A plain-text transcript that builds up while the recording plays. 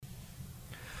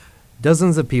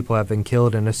Dozens of people have been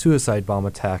killed in a suicide bomb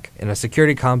attack in a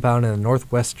security compound in the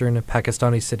northwestern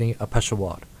Pakistani city of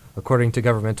Peshawar, according to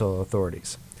governmental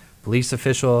authorities. Police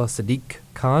official Sadiq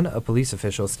Khan, a police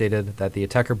official, stated that the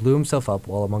attacker blew himself up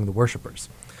while among the worshippers.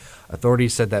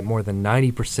 Authorities said that more than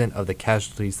 90% of the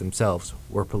casualties themselves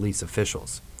were police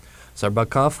officials.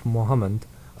 Sarbakaf Mohammed,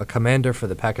 a commander for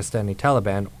the Pakistani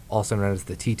Taliban, also known as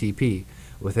the TTP,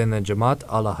 within the Jamaat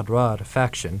al-Ahrar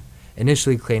faction,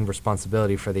 initially claimed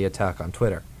responsibility for the attack on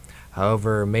Twitter.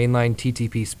 However, mainline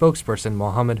TTP spokesperson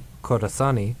Mohammed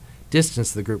Khorasani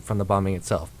distanced the group from the bombing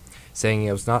itself, saying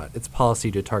it was not its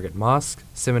policy to target mosques,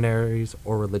 seminaries,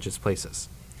 or religious places.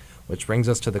 Which brings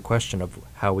us to the question of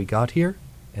how we got here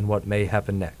and what may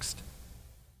happen next.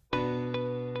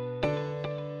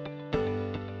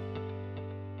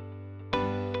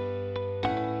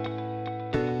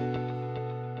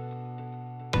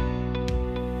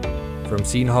 From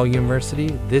Seton Hall University,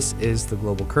 this is The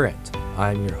Global Current.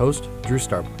 I'm your host, Drew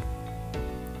Starbuck.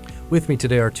 With me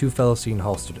today are two fellow Seton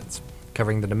Hall students.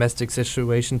 Covering the domestic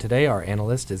situation today, our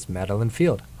analyst is Madeline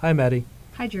Field. Hi, Maddie.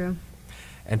 Hi, Drew.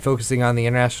 And focusing on the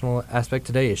international aspect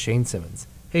today is Shane Simmons.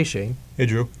 Hey, Shane. Hey,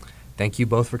 Drew. Thank you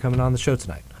both for coming on the show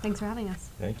tonight. Thanks for having us.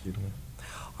 Thank you.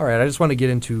 All right, I just want to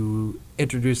get into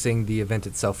introducing the event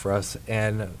itself for us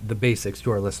and the basics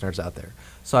to our listeners out there.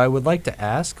 So I would like to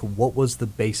ask, what was the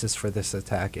basis for this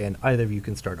attack? And either of you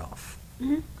can start off.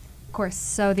 Mm-hmm. Of course.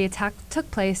 So the attack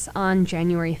took place on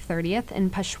January 30th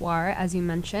in Peshawar, as you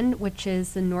mentioned, which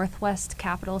is the northwest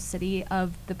capital city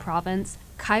of the province,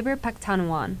 Khyber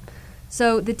Pakhtunkhwa.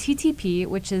 So the TTP,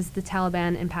 which is the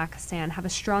Taliban in Pakistan, have a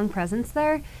strong presence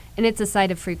there, and it's a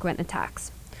site of frequent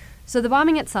attacks. So the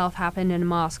bombing itself happened in a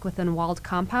mosque within a walled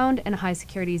compound and a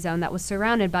high-security zone that was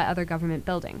surrounded by other government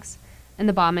buildings. In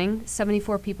the bombing,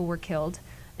 74 people were killed,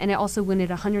 and it also wounded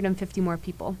 150 more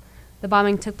people. The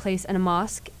bombing took place in a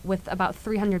mosque with about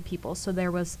 300 people, so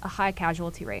there was a high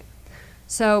casualty rate.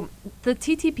 So the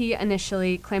TTP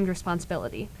initially claimed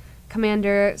responsibility.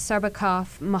 Commander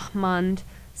Sarbakaf Mohammed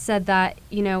said that,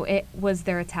 it was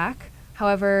their attack.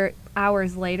 However,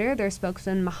 hours later, their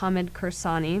spokesman Mohammed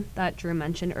Khorasani, that Drew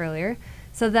mentioned earlier,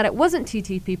 said that it wasn't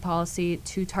TTP policy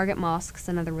to target mosques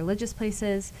and other religious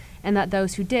places, and that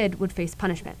those who did would face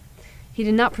punishment. He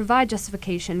did not provide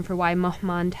justification for why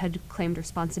Mohammed had claimed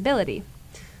responsibility.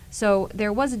 So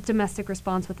there was a domestic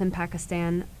response within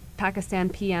Pakistan. Pakistan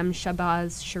PM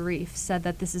Shahbaz Sharif said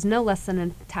that this is no less than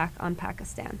an attack on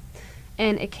Pakistan.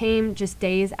 And it came just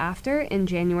days after, in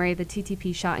January, the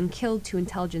TTP shot and killed 2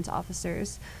 intelligence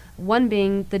officers, one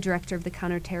being the director of the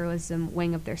counterterrorism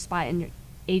wing of their spy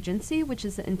agency, which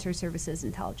is the Inter-Services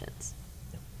Intelligence.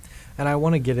 And I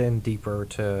want to get in deeper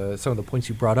to some of the points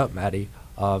you brought up, Maddie.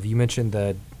 You mentioned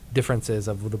the differences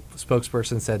of the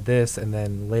spokesperson said this, and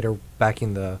then later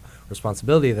backing the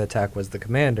responsibility of the attack was the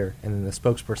commander, and then the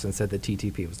spokesperson said the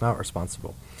TTP was not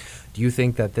responsible. Do you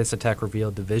think that this attack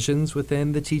revealed divisions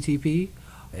within the TTP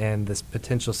and this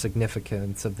potential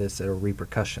significance of this or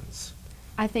repercussions?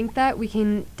 I think that we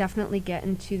can definitely get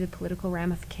into the political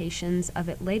ramifications of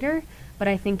it later, but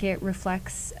I think it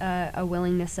reflects a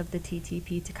willingness of the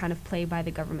TTP to kind of play by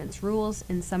the government's rules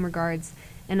in some regards,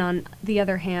 and on the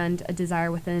other hand, a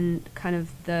desire within kind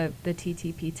of the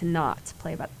TTP to not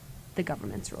play by the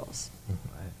government's rules.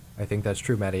 I think that's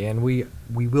true, Maddie, and we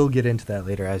will get into that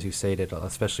later, as you stated,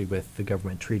 especially with the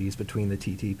government treaties between the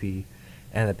TTP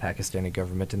and the Pakistani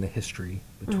government and the history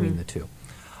between the two.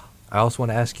 I also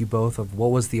want to ask you both of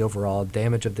what was the overall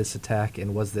damage of this attack,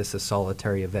 and was this a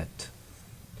solitary event?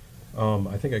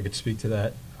 I think I could speak to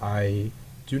that. I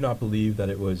do not believe that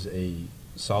it was a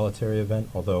solitary event,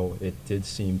 although it did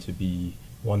seem to be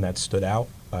one that stood out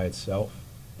by itself.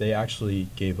 They actually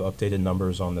gave updated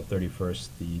numbers on the 31st,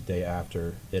 the day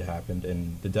after it happened,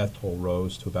 and the death toll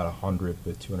rose to about 100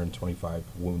 with 225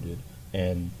 wounded.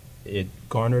 And it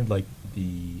garnered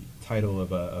the title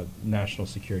of a national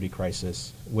security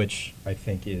crisis, which I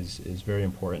think is very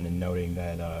important in noting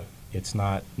that it's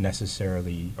not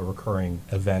necessarily a recurring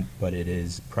event, but it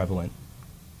is prevalent.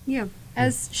 Yeah.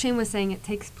 As Shane was saying, it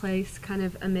takes place kind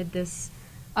of amid this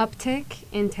uptick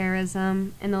in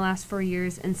terrorism. In the last 4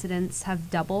 years, incidents have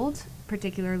doubled,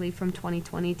 particularly from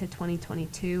 2020 to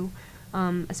 2022,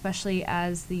 especially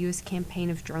as the U.S. campaign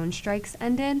of drone strikes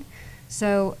ended.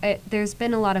 So there's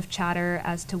been a lot of chatter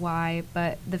as to why,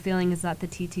 but the feeling is that the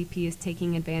TTP is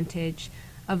taking advantage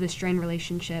of the strained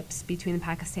relationships between the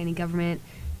Pakistani government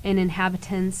and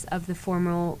inhabitants of the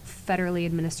former federally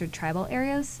administered tribal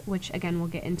areas, which again we'll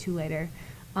get into later.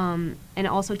 And it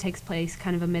also takes place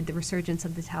kind of amid the resurgence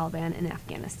of the Taliban in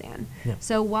Afghanistan. Yeah.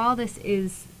 So while this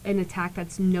is an attack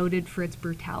that's noted for its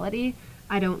brutality,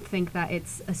 I don't think that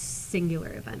it's a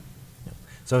singular event.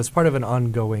 So it's part of an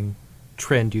ongoing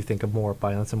trend, you think, of more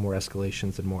violence and more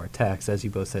escalations and more attacks, as you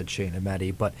both said, Shane and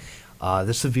Maddie, but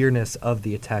the severeness of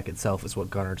the attack itself is what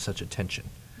garnered such attention.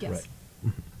 Yes.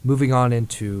 Right. Moving on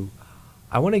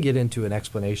I want to get into an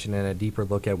explanation and a deeper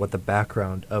look at what the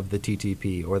background of the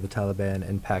TTP or the Taliban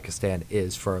in Pakistan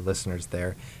is for our listeners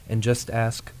there, and just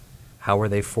ask how were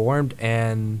they formed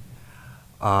and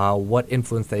what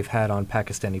influence they've had on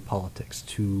Pakistani politics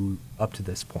up to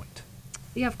this point.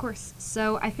 Yeah, of course.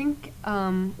 So I think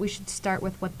we should start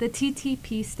with what the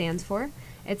TTP stands for.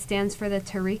 It stands for the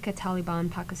Taliban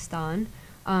Pakistan,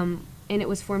 and it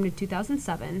was formed in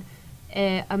 2007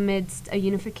 amidst a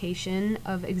unification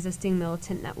of existing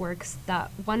militant networks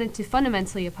that wanted to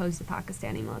fundamentally oppose the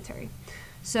Pakistani military.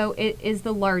 So it is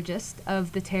the largest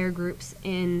of the terror groups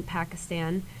in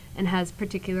Pakistan and has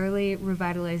particularly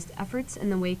revitalized efforts in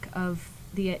the wake of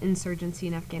the insurgency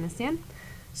in Afghanistan.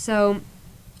 So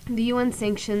the UN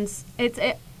sanctions, it's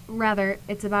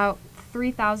about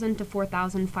 3,000 to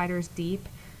 4,000 fighters deep,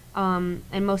 and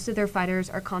most of their fighters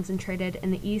are concentrated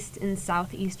in the east and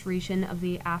southeast region of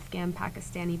the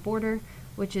Afghan-Pakistani border,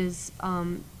 which is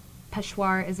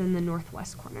Peshawar is in the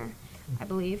northwest corner, I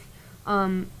believe.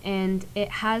 And it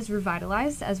has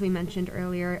revitalized, as we mentioned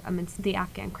earlier, amidst the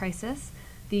Afghan crisis.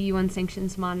 The UN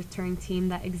sanctions monitoring team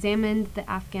that examined the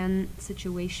Afghan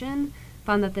situation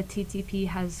found that the TTP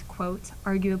has, quote,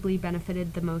 arguably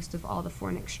benefited the most of all the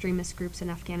foreign extremist groups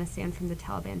in Afghanistan from the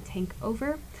Taliban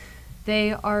takeover.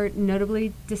 They are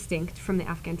notably distinct from the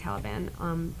Afghan Taliban.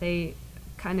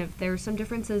 There are some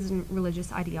differences in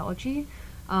religious ideology,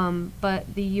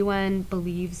 but the UN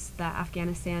believes that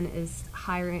Afghanistan is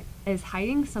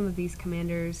hiding some of these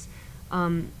commanders,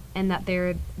 and that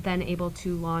they're then able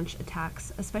to launch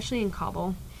attacks, especially in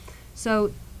Kabul.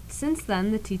 So since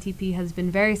then, the TTP has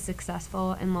been very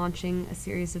successful in launching a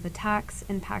series of attacks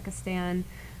in Pakistan.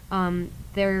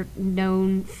 They're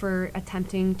known for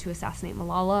attempting to assassinate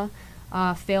Malala,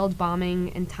 failed bombing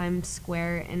in Times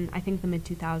Square in, I think, the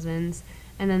mid-2000s,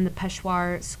 and then the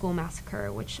Peshawar school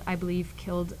massacre, which I believe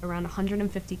killed around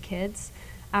 150 kids.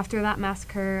 After that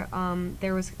massacre,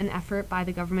 there was an effort by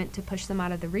the government to push them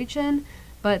out of the region,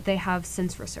 but they have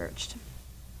since resurged.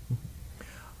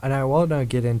 And I want to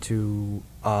get into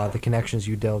the connections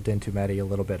you delved into, Maddie, a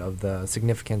little bit of the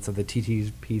significance of the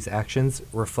TTP's actions,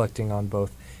 reflecting on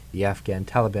both the Afghan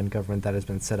Taliban government that has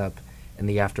been set up in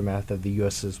the aftermath of the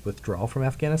U.S.'s withdrawal from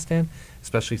Afghanistan,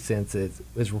 especially since it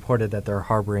is reported that they're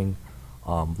harboring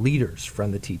leaders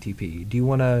from the TTP. Do you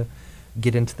want to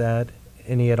get into that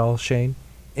any at all, Shane?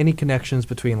 Any connections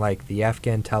between, like, the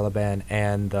Afghan Taliban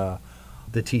and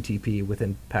the TTP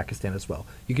within Pakistan as well?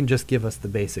 You can just give us the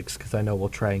basics, because I know we'll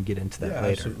try and get into that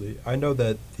later. Absolutely. I know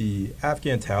that the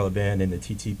Afghan Taliban and the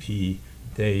TTP,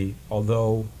 they,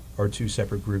 although are two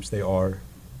separate groups, they are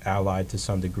allied to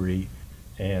some degree.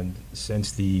 And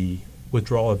since the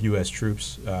withdrawal of U.S.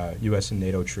 troops, U.S. and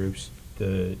NATO troops,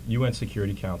 the UN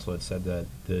Security Council had said that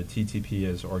the TTP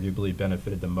has arguably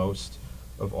benefited the most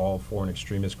of all foreign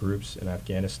extremist groups in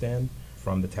Afghanistan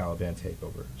from the Taliban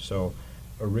takeover. So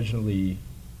originally,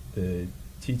 the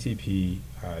TTP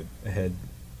had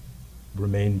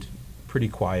remained pretty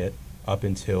quiet up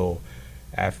until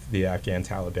the Afghan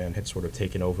Taliban had sort of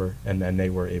taken over, and then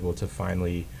they were able to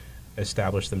finally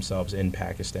establish themselves in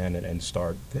Pakistan and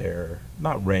start their,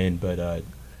 not reign, but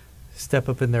step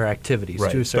up in their activities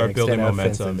right, to a certain start building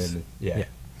extent. momentum. And, yeah.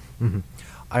 Mm-hmm.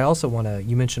 I also want to,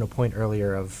 you mentioned a point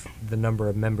earlier of the number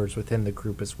of members within the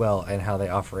group as well and how they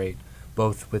operate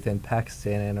both within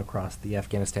Pakistan and across the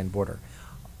Afghanistan border.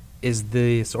 Is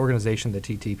this organization, the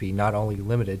TTP, not only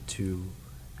limited to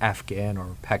Afghan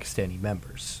or Pakistani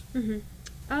members? Mm-hmm.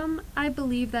 I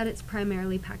believe that it's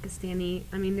primarily Pakistani.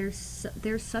 I mean,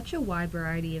 there's such a wide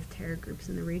variety of terror groups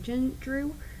in the region,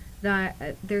 Drew,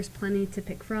 that there's plenty to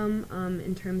pick from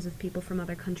in terms of people from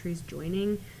other countries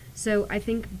joining. So I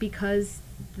think because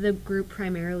the group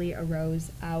primarily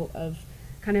arose out of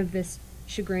kind of this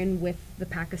chagrin with the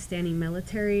Pakistani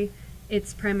military,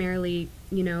 it's primarily,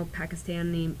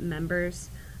 Pakistani members.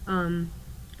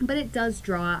 But it does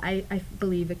draw, I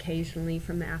believe, occasionally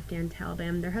from the Afghan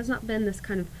Taliban. There has not been this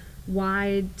kind of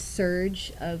wide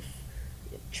surge of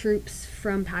troops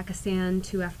from Pakistan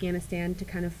to Afghanistan to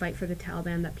kind of fight for the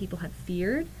Taliban that people had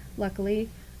feared, luckily.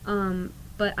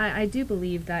 But I do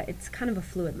believe that it's kind of a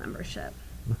fluid membership.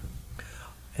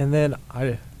 And then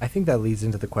I think that leads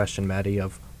into the question, Maddie,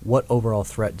 of what overall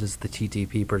threat does the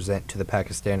TTP present to the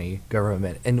Pakistani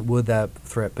government? And would that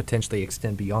threat potentially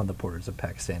extend beyond the borders of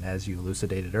Pakistan, as you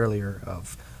elucidated earlier,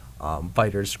 of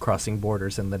fighters crossing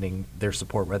borders and lending their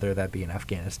support, whether that be in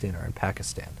Afghanistan or in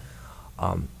Pakistan?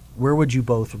 Where would you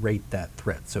both rate that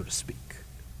threat, so to speak?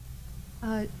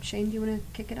 Shane, do you want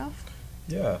to kick it off?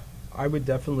 Yeah, I would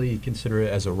definitely consider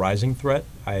it as a rising threat.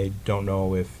 I don't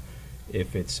know if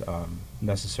it's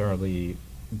necessarily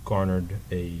garnered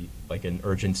an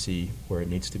urgency where it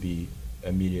needs to be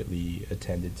immediately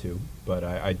attended to. But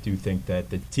I do think that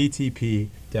the TTP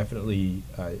definitely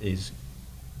is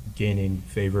gaining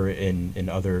favor in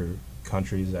other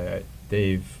countries.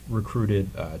 They've recruited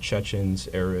Chechens,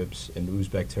 Arabs, and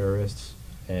Uzbek terrorists.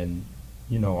 And,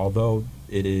 although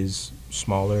it is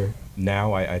smaller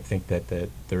now, I think that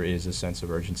there is a sense of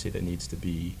urgency that needs to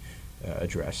be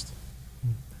addressed.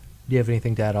 Do you have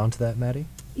anything to add on to that, Maddie?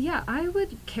 Yeah, I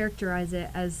would characterize it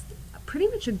as pretty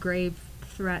much a grave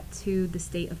threat to the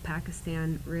state of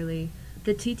Pakistan, really.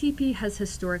 The TTP has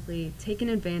historically taken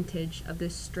advantage of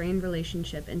this strained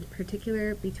relationship, in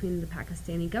particular between the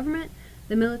Pakistani government,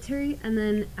 the military, and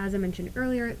then, as I mentioned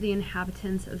earlier, the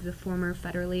inhabitants of the former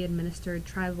federally administered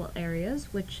tribal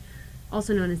areas, which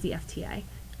also known as the FTA.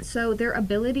 So their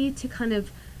ability to kind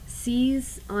of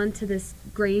seize onto this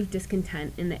grave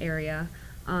discontent in the area,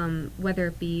 whether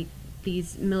it be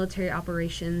these military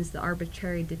operations, the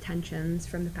arbitrary detentions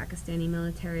from the Pakistani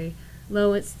military,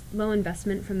 low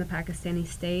investment from the Pakistani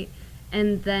state,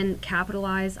 and then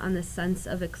capitalize on this sense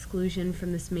of exclusion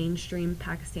from this mainstream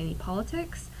Pakistani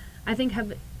politics, I think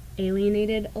have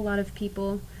alienated a lot of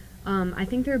people. I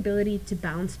think their ability to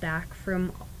bounce back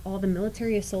from all the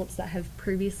military assaults that have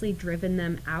previously driven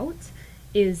them out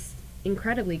is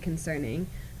incredibly concerning.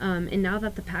 And now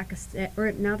that the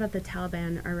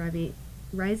Taliban are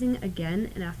rising again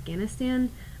in Afghanistan,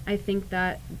 I think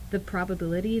that the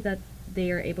probability that they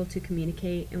are able to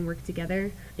communicate and work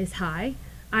together is high.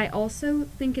 I also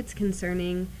think it's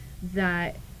concerning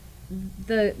that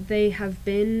they have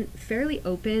been fairly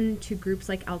open to groups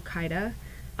like Al-Qaeda.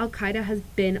 Al-Qaeda has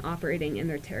been operating in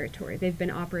their territory. They've been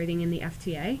operating in the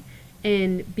FTA.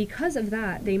 And because of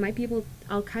that,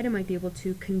 Al-Qaeda might be able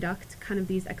to conduct kind of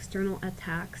these external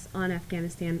attacks on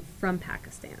Afghanistan from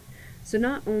Pakistan. So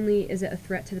not only is it a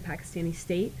threat to the Pakistani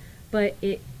state, but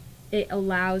it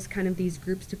allows kind of these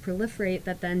groups to proliferate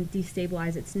that then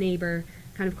destabilize its neighbor,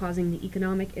 kind of causing the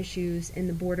economic issues and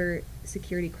the border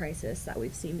security crisis that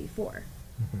we've seen before.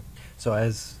 Mm-hmm. So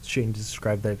as Shane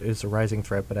described, that it's a rising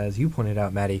threat, but as you pointed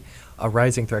out, Maddie, a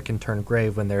rising threat can turn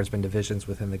grave when there's been divisions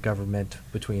within the government,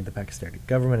 between the Pakistani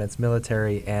government, its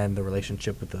military, and the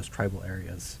relationship with those tribal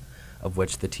areas of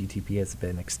which the TTP has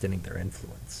been extending their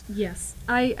influence. Yes,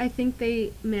 I think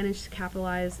they managed to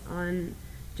capitalize on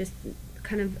just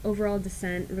kind of overall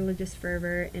dissent, religious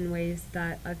fervor in ways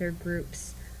that other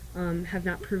groups have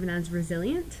not proven as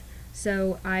resilient.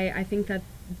 So I think that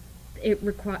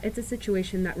it's a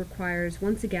situation that requires,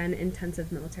 once again,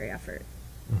 intensive military effort.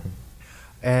 Mm-hmm.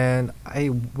 And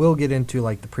I will get into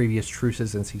the previous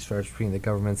truces and ceasefires between the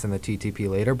governments and the TTP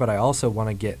later, but I also want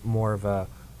to get more of a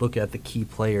look at the key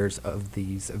players of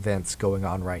these events going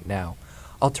on right now.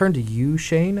 I'll turn to you,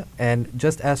 Shane, and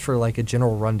just ask for a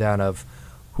general rundown of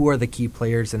who are the key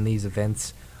players in these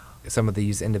events, some of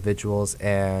these individuals,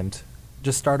 and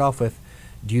just start off with,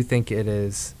 do you think it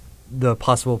is the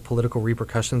possible political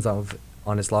repercussions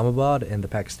on Islamabad and the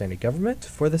Pakistani government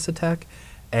for this attack,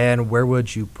 and where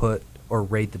would you put or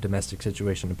rate the domestic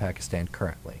situation in Pakistan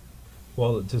currently?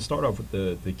 Well, to start off with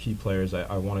the key players,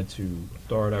 I wanted to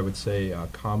start, I would say,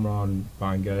 Kamran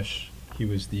Bangesh. He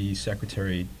was the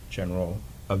Secretary General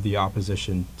of the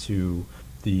opposition to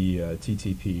the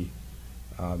TTP,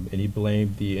 and he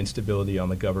blamed the instability on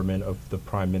the government of the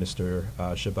Prime Minister,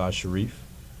 Shehbaz Sharif.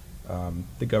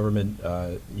 The government,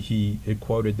 he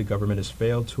quoted, "The government has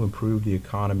failed to improve the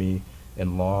economy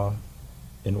and law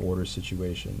and order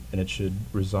situation, and it should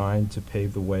resign to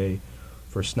pave the way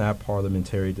for snap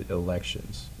parliamentary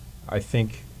elections." I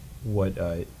think what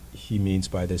he means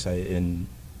by this, and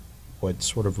what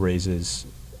sort of raises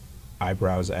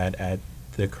eyebrows at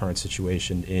the current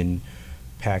situation in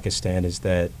Pakistan, is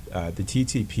that the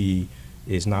TTP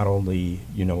is not only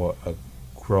a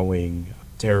growing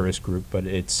terrorist group, but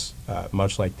it's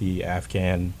much like the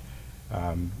Afghan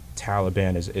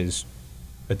Taliban is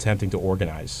attempting to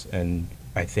organize. And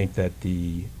I think that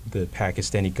the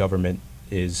Pakistani government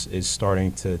is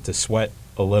starting to sweat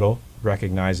a little,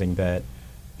 recognizing that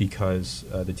because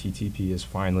the TTP is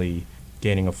finally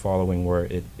gaining a following where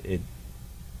it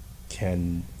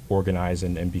can organize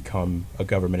and become a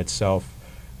government itself,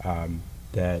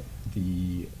 that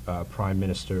the Prime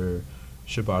Minister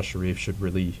Shehbaz Sharif should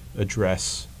really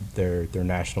address their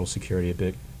national security a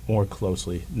bit more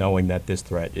closely, knowing that this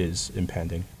threat is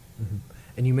impending. Mm-hmm.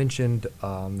 And you mentioned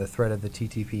the threat of the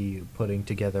TTP putting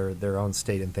together their own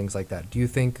state and things like that. Do you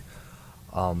think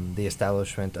the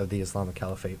establishment of the Islamic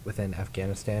Caliphate within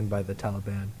Afghanistan by the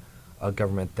Taliban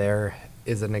government there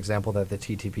is an example that the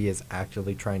TTP is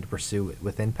actively trying to pursue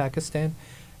within Pakistan?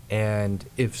 And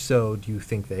if so, do you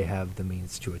think they have the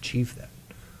means to achieve that?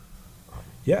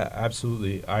 Yeah,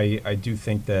 absolutely. I do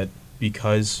think that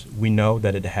because we know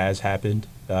that it has happened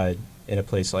in a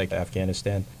place like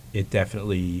Afghanistan, it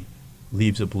definitely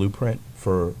leaves a blueprint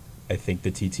for, I think,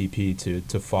 the TTP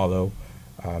to follow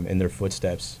in their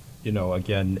footsteps.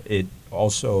 Again, it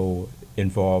also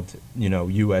involved,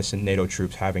 U.S. and NATO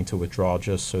troops having to withdraw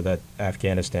just so that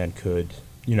Afghanistan could,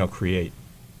 create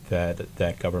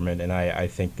that government. And I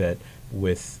think that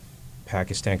with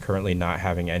Pakistan currently not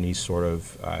having any sort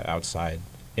of outside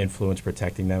influence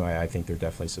protecting them, I think they're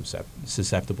definitely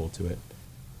susceptible to it.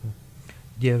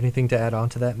 Do you have anything to add on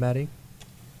to that, Maddie?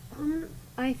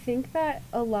 I think that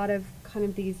a lot of kind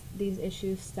of these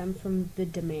issues stem from the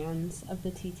demands of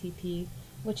the TTP,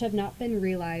 which have not been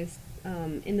realized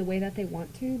in the way that they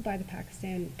want to by the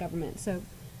Pakistan government. So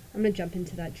I'm going to jump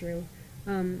into that, Drew.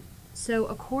 So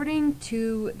according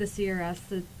to the CRS,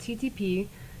 the TTP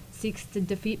seeks to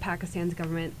defeat Pakistan's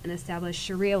government and establish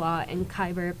Sharia law in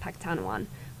Khyber Pakhtunkhwa,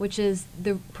 which is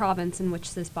the province in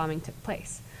which this bombing took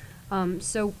place.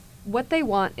 So what they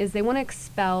want is they want to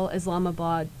expel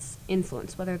Islamabad's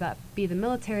influence, whether that be the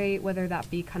military, whether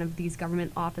that be kind of these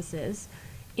government offices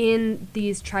in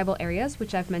these tribal areas,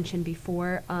 which I've mentioned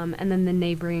before, and then the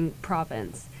neighboring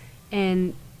province.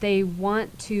 And they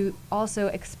want to also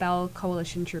expel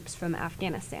coalition troops from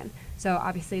Afghanistan. So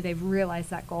obviously they've realized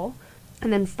that goal.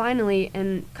 And then finally,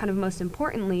 and kind of most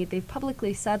importantly, they've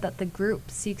publicly said that the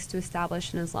group seeks to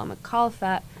establish an Islamic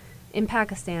caliphate in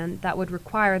Pakistan that would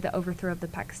require the overthrow of the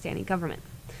Pakistani government.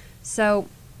 So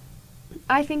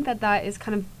I think that is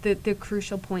kind of the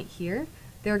crucial point here.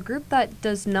 They're a group that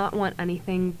does not want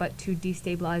anything but to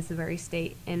destabilize the very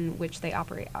state in which they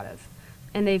operate out of.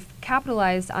 And they've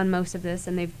capitalized on most of this,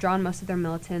 and they've drawn most of their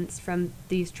militants from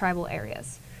these tribal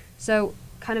areas. So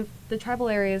kind of the tribal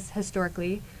areas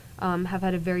historically have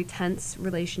had a very tense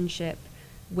relationship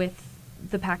with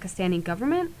the Pakistani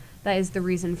government. That is the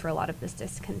reason for a lot of this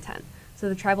discontent. So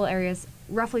the tribal areas,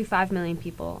 roughly 5 million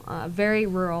people, very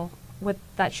rural,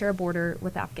 that share a border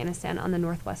with Afghanistan on the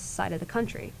northwest side of the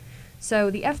country.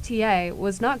 So the FTA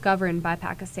was not governed by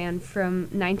Pakistan from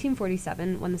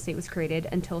 1947, when the state was created,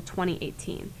 until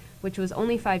 2018, which was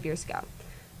only 5 years ago.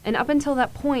 And up until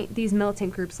that point, these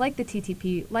militant groups like the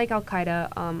TTP, like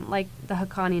Al-Qaeda, like the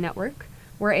Haqqani network,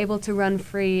 were able to run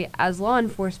free as law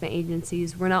enforcement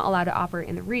agencies were not allowed to operate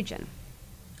in the region.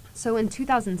 So in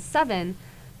 2007,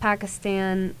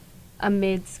 Pakistan,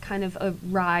 amidst kind of a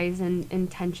rise in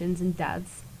tensions and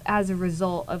deaths as a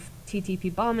result of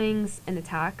TTP bombings and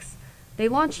attacks, they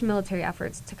launched military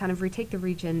efforts to kind of retake the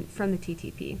region from the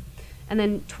TTP. And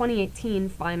then 2018,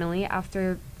 finally,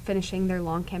 after finishing their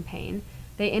long campaign,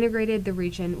 they integrated the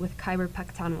region with Khyber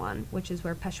Pakhtunkhwa, which is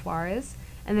where Peshawar is,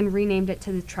 and then renamed it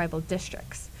to the tribal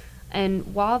districts.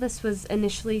 And while this was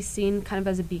initially seen kind of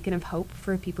as a beacon of hope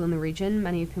for people in the region,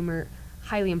 many of whom are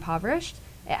highly impoverished,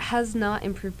 it has not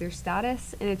improved their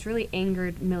status, and it's really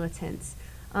angered militants,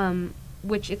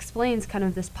 which explains kind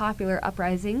of this popular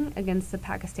uprising against the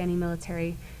Pakistani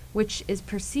military, which is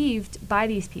perceived by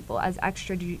these people as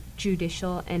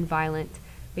extrajudicial and violent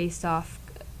based off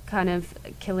kind of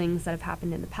killings that have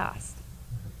happened in the past.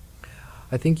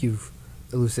 I think you've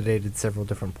elucidated several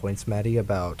different points, Maddie,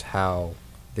 about how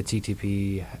the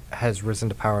TTP has risen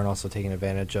to power and also taken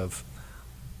advantage of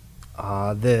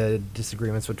the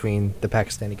disagreements between the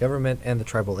Pakistani government and the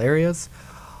tribal areas.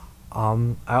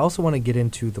 I also want to get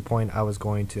into the point I was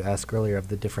going to ask earlier of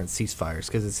the different ceasefires,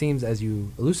 because it seems, as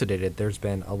you elucidated, there's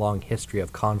been a long history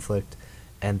of conflict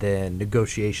and then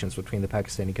negotiations between the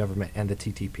Pakistani government and the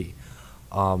TTP.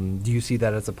 Do you see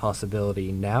that as a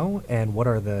possibility now, and what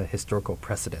are the historical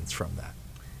precedents from that?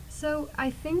 So I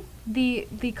think the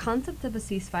concept of a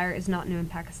ceasefire is not new in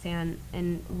Pakistan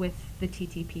and with the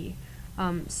TTP.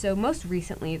 So most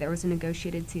recently, there was a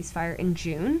negotiated ceasefire in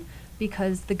June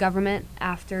because the government,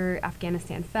 after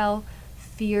Afghanistan fell,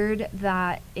 feared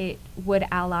that it would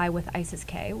ally with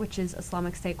ISIS-K, which is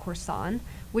Islamic State Khorasan,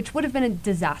 which would have been a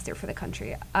disaster for the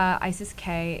country.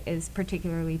 ISIS-K is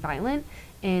particularly violent,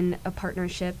 and a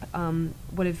partnership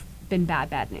would have been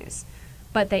bad news.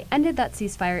 But they ended that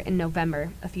ceasefire in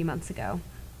November, a few months ago.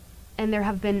 And there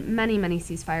have been many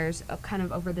ceasefires kind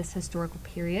of over this historical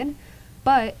period.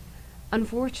 But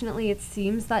unfortunately, it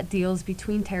seems that deals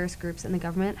between terrorist groups and the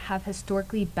government have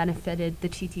historically benefited the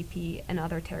TTP and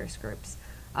other terrorist groups.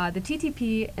 The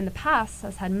TTP in the past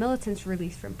has had militants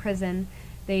released from prison.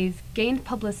 They've gained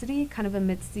publicity kind of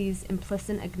amidst these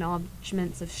implicit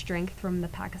acknowledgments of strength from the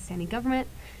Pakistani government.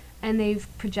 and they've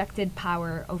projected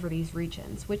power over these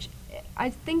regions, which I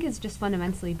think is just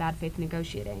fundamentally bad faith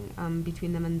negotiating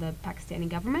between them and the Pakistani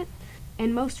government.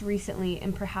 And most recently,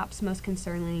 and perhaps most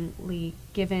concerningly,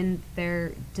 given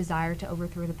their desire to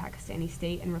overthrow the Pakistani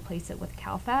state and replace it with a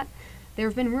caliphate, there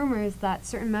have been rumors that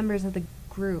certain members of the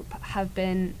group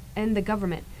and the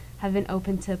government have been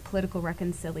open to political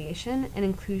reconciliation and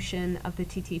inclusion of the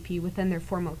TTP within their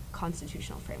formal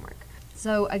constitutional framework.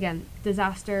 So again,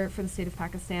 disaster for the state of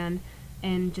Pakistan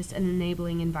and just an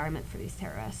enabling environment for these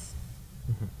terrorists.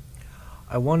 Mm-hmm.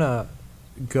 I want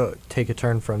to take a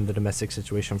turn from the domestic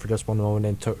situation for just one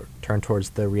moment and turn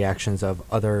towards the reactions of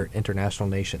other international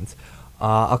nations.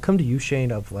 I'll come to you,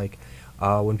 Shane, of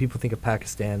when people think of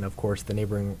Pakistan, of course, the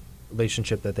neighboring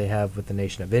relationship that they have with the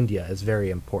nation of India is very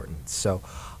important. So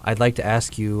I'd like to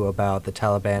ask you about the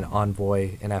Taliban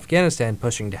envoy in Afghanistan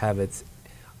pushing to have its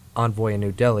envoy in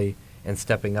New Delhi and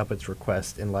stepping up its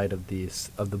request in light of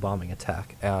the bombing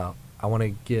attack. I want to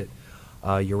get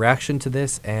your reaction to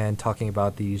this and talking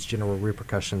about these general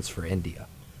repercussions for India.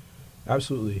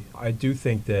 Absolutely. I do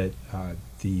think that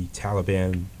the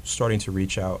Taliban starting to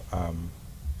reach out,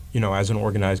 as an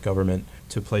organized government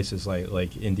to places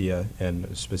like India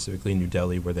and specifically New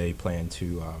Delhi, where they plan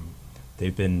to,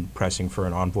 they've been pressing for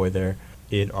an envoy there.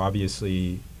 It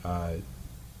obviously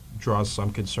draws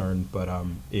some concern, but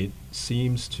it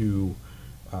seems to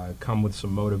come with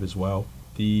some motive as well.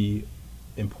 The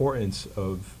importance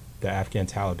of the Afghan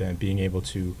Taliban being able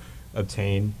to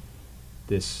obtain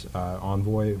this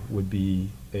envoy would be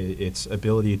its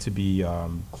ability to be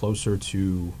closer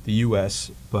to the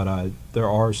U.S., but there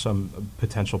are some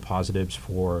potential positives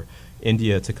for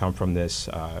India to come from this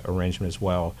arrangement as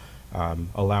well,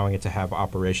 allowing it to have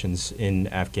operations in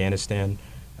Afghanistan,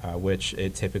 which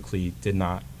it typically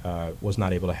was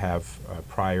not able to have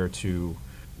prior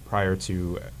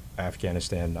to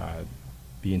Afghanistan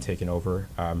being taken over.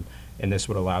 And this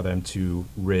would allow them to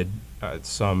rid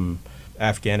some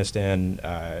Afghanistan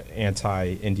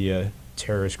anti-India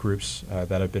terrorist groups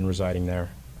that have been residing there.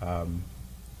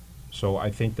 So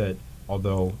I think that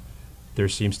although there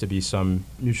seems to be some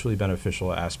mutually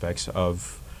beneficial aspects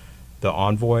of the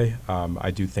envoy, I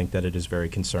do think that it is very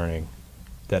concerning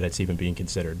that it's even being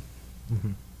considered.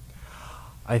 Mm-hmm.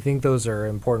 I think those are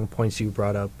important points you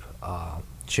brought up,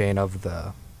 Shane, of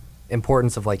the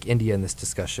importance of India in this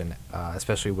discussion,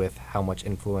 especially with how much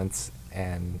influence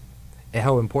and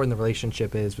how important the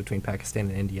relationship is between Pakistan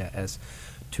and India as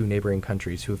two neighboring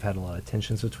countries who have had a lot of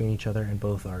tensions between each other and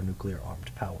both are nuclear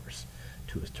armed powers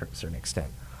to a certain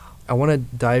extent. I want to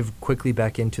dive quickly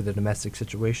back into the domestic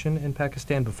situation in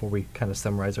Pakistan before we kind of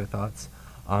summarize our thoughts.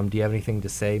 Do you have anything to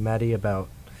say, Maddie, about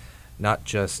not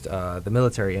just the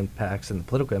military impacts and the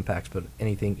political impacts, but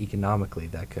anything economically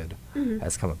that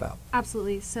has come about?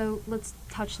 Absolutely. So let's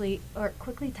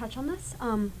quickly touch on this.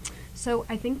 So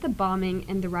I think the bombing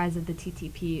and the rise of the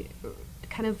TTP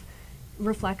kind of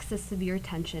reflects the severe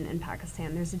tension in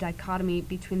Pakistan. There's a dichotomy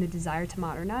between the desire to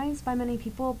modernize by many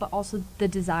people, but also the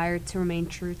desire to remain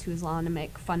true to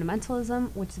Islamic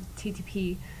fundamentalism, which the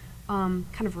TTP kind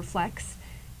of reflects.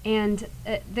 And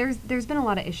there's been a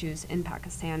lot of issues in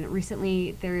Pakistan.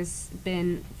 Recently, there's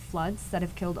been floods that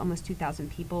have killed almost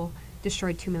 2,000 people,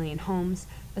 destroyed 2 million homes,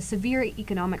 a severe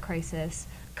economic crisis.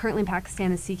 Currently,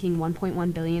 Pakistan is seeking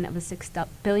 $1.1 billion of a $6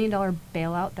 billion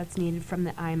bailout that's needed from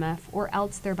the IMF, or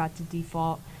else they're about to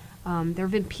default. There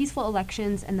have been peaceful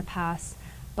elections in the past,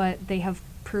 but they have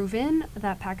proven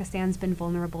that Pakistan's been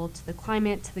vulnerable to the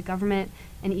climate, to the government,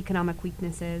 and economic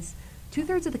weaknesses.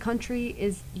 2/3 of the country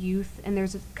is youth, and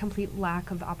there's a complete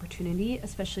lack of opportunity,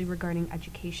 especially regarding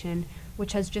education,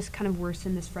 which has just kind of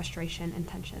worsened this frustration and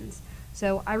tensions.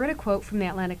 So I read a quote from the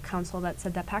Atlantic Council that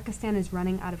said that Pakistan is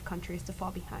running out of countries to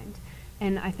fall behind.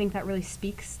 And I think that really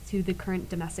speaks to the current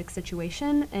domestic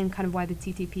situation and kind of why the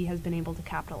TTP has been able to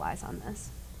capitalize on this.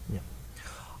 Yeah.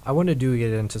 I want to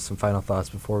get into some final thoughts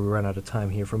before we run out of time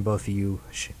here from both of you,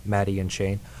 Maddie and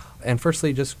Shane. And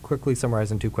firstly, just quickly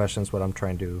summarize in 2 questions what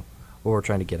we're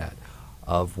trying to get at.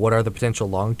 Of what are the potential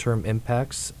long-term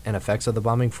impacts and effects of the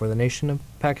bombing for the nation of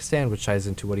Pakistan, which ties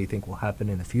into what do you think will happen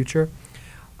in the future.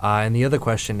 And the other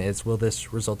question is, will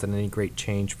this result in any great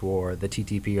change for the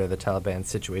TTP or the Taliban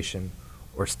situation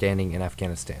or standing in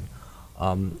Afghanistan?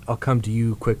 I'll come to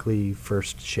you quickly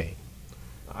first, Shane.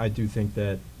 I do think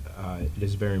that it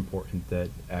is very important that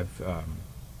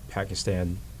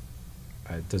Pakistan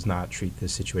does not treat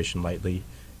this situation lightly,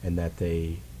 and that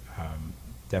they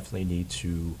definitely need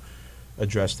to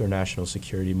address their national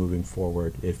security moving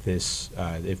forward if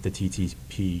the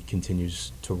TTP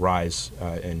continues to rise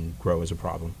and grow as a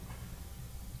problem.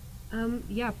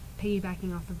 Yeah,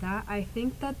 piggybacking off of that, I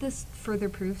think that this further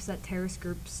proves that terrorist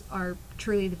groups are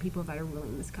truly the people that are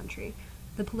ruling this country.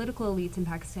 The political elites in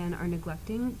Pakistan are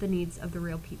neglecting the needs of the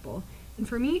real people. And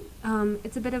for me,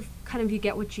 it's a bit of kind of you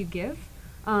get what you give.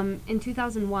 In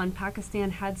 2001,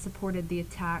 Pakistan had supported the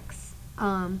attacks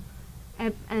and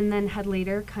then had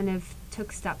later kind of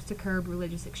took steps to curb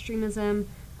religious extremism,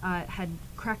 had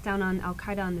cracked down on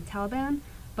Al-Qaeda and the Taliban.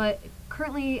 But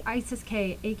currently,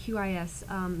 ISIS-K,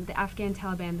 AQIS, the Afghan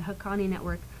Taliban, the Haqqani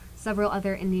Network, several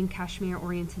other Indian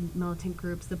Kashmir-oriented militant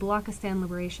groups, the Balochistan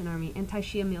Liberation Army,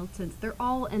 anti-Shia militants, they're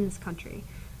all in this country.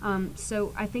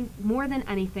 So I think more than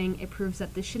anything, it proves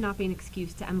that this should not be an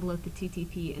excuse to envelope the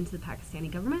TTP into the Pakistani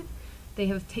government. They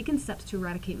have taken steps to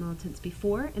eradicate militants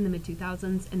before in the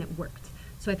mid-2000s, and it worked.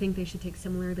 So I think they should take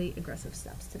similarly aggressive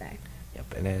steps today.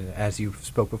 Yep, and as you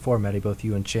spoke before, Maddie, both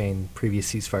you and Shane,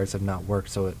 previous ceasefires have not worked,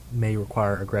 so it may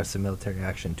require aggressive military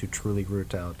action to truly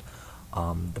root out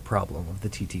the problem of the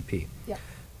TTP. Yeah.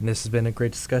 And this has been a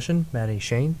great discussion. Maddie,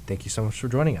 Shane, thank you so much for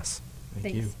joining us. Thank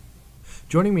Thanks. you.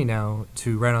 Joining me now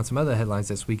to write on some other headlines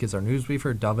this week is our news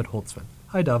briefer, David Holtzman.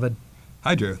 Hi, David.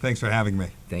 Hi, Drew. Thanks for having me.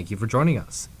 Thank you for joining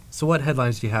us. So what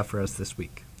headlines do you have for us this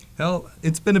week? Well,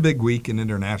 it's been a big week in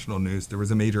international news. There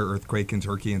was a major earthquake in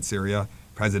Turkey and Syria.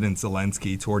 President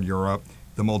Zelensky toured Europe.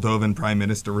 The Moldovan prime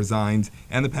minister resigned.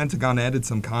 And the Pentagon added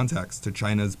some context to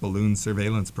China's balloon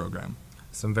surveillance program.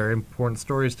 Some very important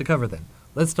stories to cover then.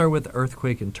 Let's start with the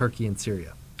earthquake in Turkey and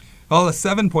Syria. Well, a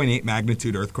 7.8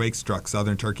 magnitude earthquake struck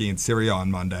southern Turkey and Syria on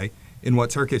Monday in what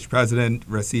Turkish President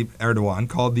Recep Erdogan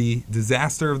called the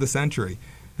disaster of the century.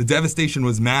 The devastation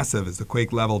was massive as the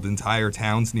quake leveled entire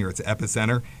towns near its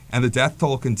epicenter, and the death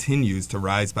toll continues to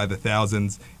rise by the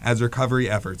thousands as recovery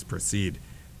efforts proceed.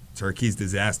 Turkey's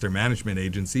disaster management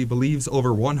agency believes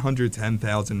over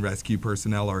 110,000 rescue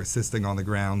personnel are assisting on the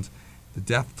ground. The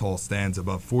death toll stands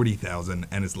above 40,000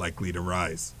 and is likely to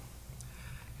rise.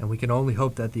 And we can only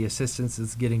hope that the assistance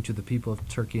is getting to the people of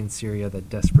Turkey and Syria that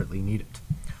desperately need it.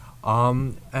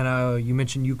 You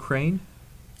mentioned Ukraine?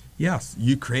 Yes,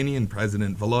 Ukrainian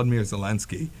President Volodymyr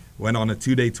Zelensky went on a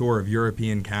 2-day tour of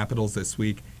European capitals this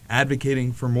week,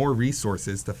 advocating for more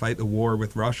resources to fight the war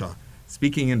with Russia.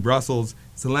 Speaking in Brussels,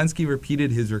 Zelensky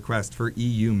repeated his request for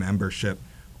EU membership,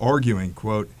 arguing,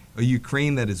 quote, "A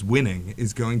Ukraine that is winning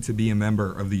is going to be a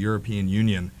member of the European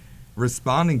Union."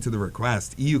 Responding to the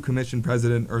request, EU Commission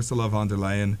President Ursula von der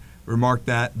Leyen remarked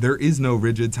that there is no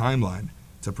rigid timeline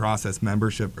to process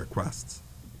membership requests.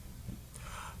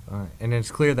 And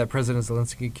it's clear that President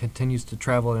Zelensky continues to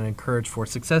travel and encourage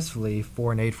successfully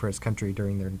foreign aid for his country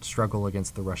during their struggle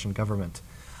against the Russian government.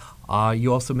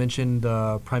 You also mentioned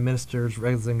the Prime Minister's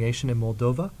resignation in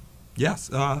Moldova. Yes,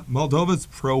 Moldova's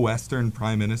pro-Western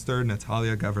Prime Minister,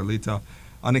 Natalia Gavrilita,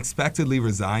 unexpectedly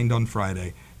resigned on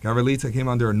Friday. Gavrilita came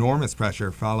under enormous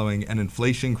pressure following an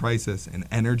inflation crisis, an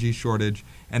energy shortage,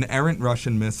 and errant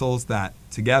Russian missiles that,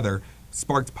 together,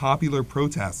 sparked popular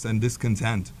protests and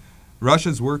discontent.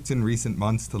 Russia's worked in recent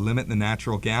months to limit the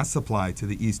natural gas supply to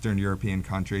the Eastern European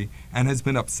country and has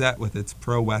been upset with its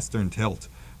pro-Western tilt.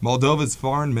 Moldova's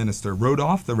foreign minister wrote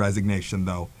off the resignation,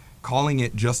 though, calling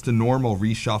it just a normal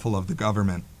reshuffle of the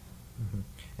government. Mm-hmm.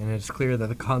 And it's clear that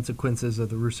the consequences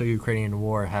of the Russo-Ukrainian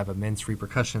war have immense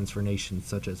repercussions for nations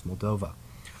such as Moldova.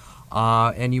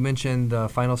 And you mentioned the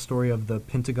final story of the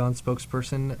Pentagon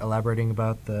spokesperson elaborating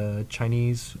about the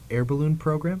Chinese air balloon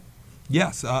program.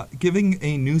 Yes, giving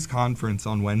a news conference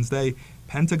on Wednesday,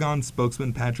 Pentagon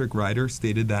spokesman Patrick Ryder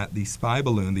stated that the spy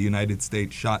balloon the United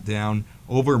States shot down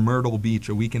over Myrtle Beach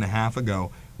a week and a half ago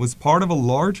was part of a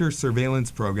larger surveillance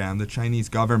program the Chinese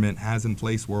government has in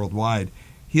place worldwide.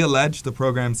 He alleged the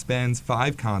program spans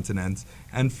 5 continents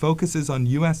and focuses on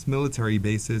U.S. military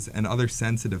bases and other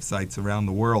sensitive sites around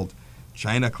the world.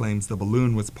 China claims the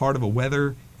balloon was part of a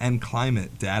weather and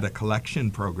climate data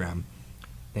collection program.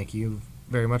 Thank you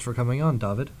very much for coming on,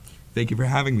 David. Thank you for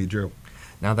having me, Drew.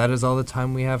 Now that is all the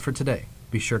time we have for today.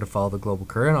 Be sure to follow The Global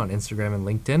Current on Instagram and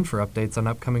LinkedIn for updates on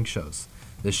upcoming shows.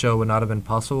 This show would not have been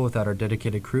possible without our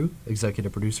dedicated crew: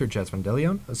 executive producer Jasmine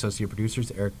DeLeon, associate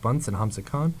producers Eric Bunce and Hamza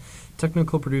Khan,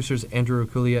 technical producers Andrew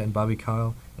Okulia and Bobby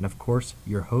Kyle, and of course,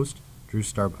 your host, Drew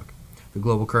Starbuck. The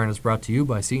Global Current is brought to you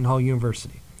by Seton Hall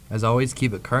University. As always,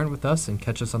 keep it current with us and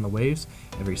catch us on the waves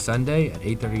every Sunday at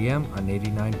 8:30 a.m. on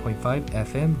 89.5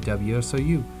 FM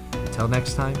WSOU. Until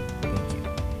next time, thank